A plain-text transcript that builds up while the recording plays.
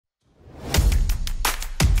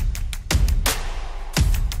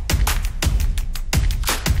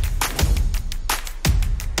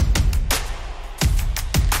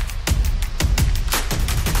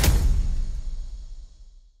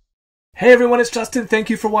Hey everyone, it's Justin.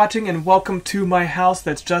 Thank you for watching and welcome to my house.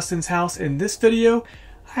 That's Justin's house. In this video,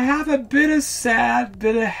 I have a bit of sad,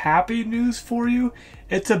 bit of happy news for you.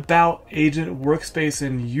 It's about Agent Workspace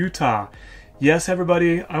in Utah. Yes,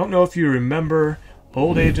 everybody, I don't know if you remember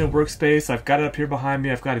old Agent Workspace. I've got it up here behind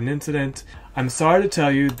me. I've got an incident. I'm sorry to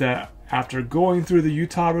tell you that after going through the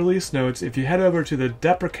Utah release notes, if you head over to the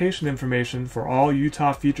deprecation information for all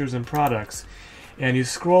Utah features and products, and you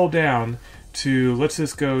scroll down to, let's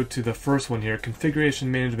just go to the first one here,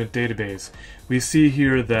 Configuration Management Database. We see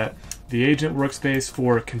here that the Agent Workspace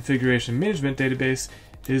for Configuration Management Database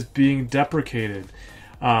is being deprecated.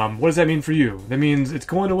 What does that mean for you? That means it's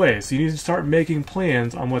going away, so you need to start making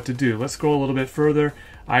plans on what to do. Let's scroll a little bit further.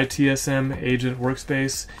 ITSM Agent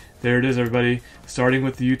Workspace. There it is, everybody. Starting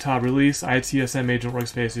with the Utah release, ITSM Agent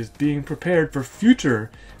Workspace is being prepared for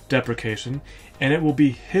future deprecation, and it will be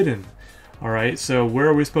hidden. Alright, so where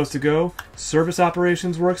are we supposed to go? Service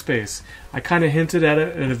Operations Workspace. I kind of hinted at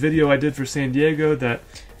it in a video I did for San Diego that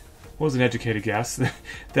was an educated guess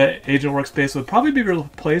that Agent Workspace would probably be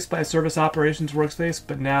replaced by Service Operations Workspace,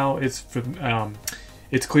 but now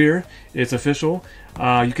it's clear, it's official.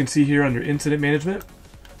 You can see here under Incident Management,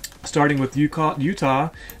 starting with Utah,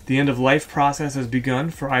 the end-of-life process has begun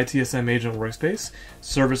for ITSM Agent Workspace.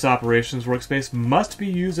 Service Operations Workspace must be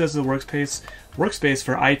used as the workspace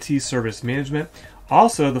for IT service management.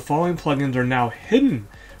 Also, the following plugins are now hidden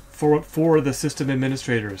for the system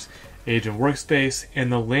administrators: Agent Workspace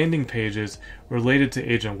and the landing pages related to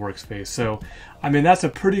Agent Workspace. So, I mean, that's a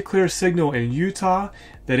pretty clear signal in Utah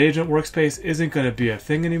that Agent Workspace isn't going to be a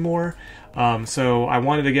thing anymore. So I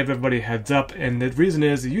wanted to give everybody a heads up, and the reason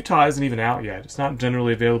is that Utah isn't even out yet. It's not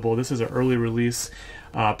generally available. This is an early release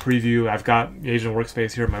preview. I've got Agent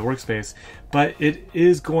Workspace here in my workspace, but it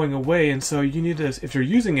is going away, and so you need to, if you're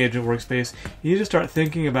using Agent Workspace, you need to start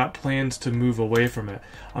thinking about plans to move away from it.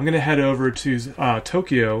 I'm going to head over to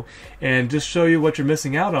Tokyo and just show you what you're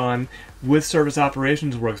missing out on with Service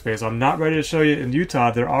Operations Workspace. I'm not ready to show you in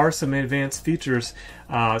Utah. There are some advanced features,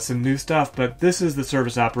 some new stuff, but this is the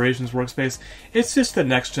Service Operations Workspace. It's just the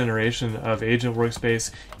next generation of Agent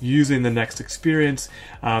Workspace using the next experience,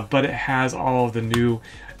 but it has all of the new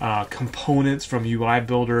components from UI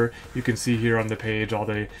Builder. You can see here on the page all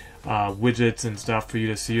the widgets and stuff for you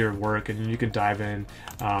to see your work, and you can dive in,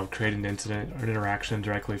 create an incident or an interaction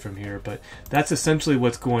directly from here. But that's essentially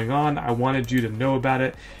what's going on. I wanted you to know about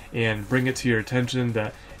it and bring it to your attention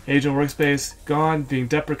that Agent Workspace gone, being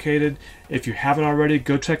deprecated. If you haven't already,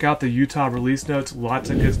 go check out the Utah release notes. Lots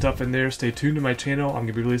of good stuff in there. Stay tuned to my channel. I'm going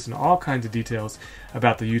to be releasing all kinds of details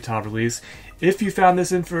about the Utah release. If you found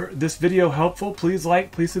this video helpful, please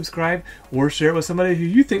like, please subscribe, or share it with somebody who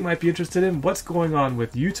you think might be interested in what's going on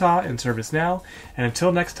with Utah and ServiceNow. And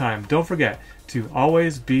until next time, don't forget to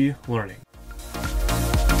always be learning.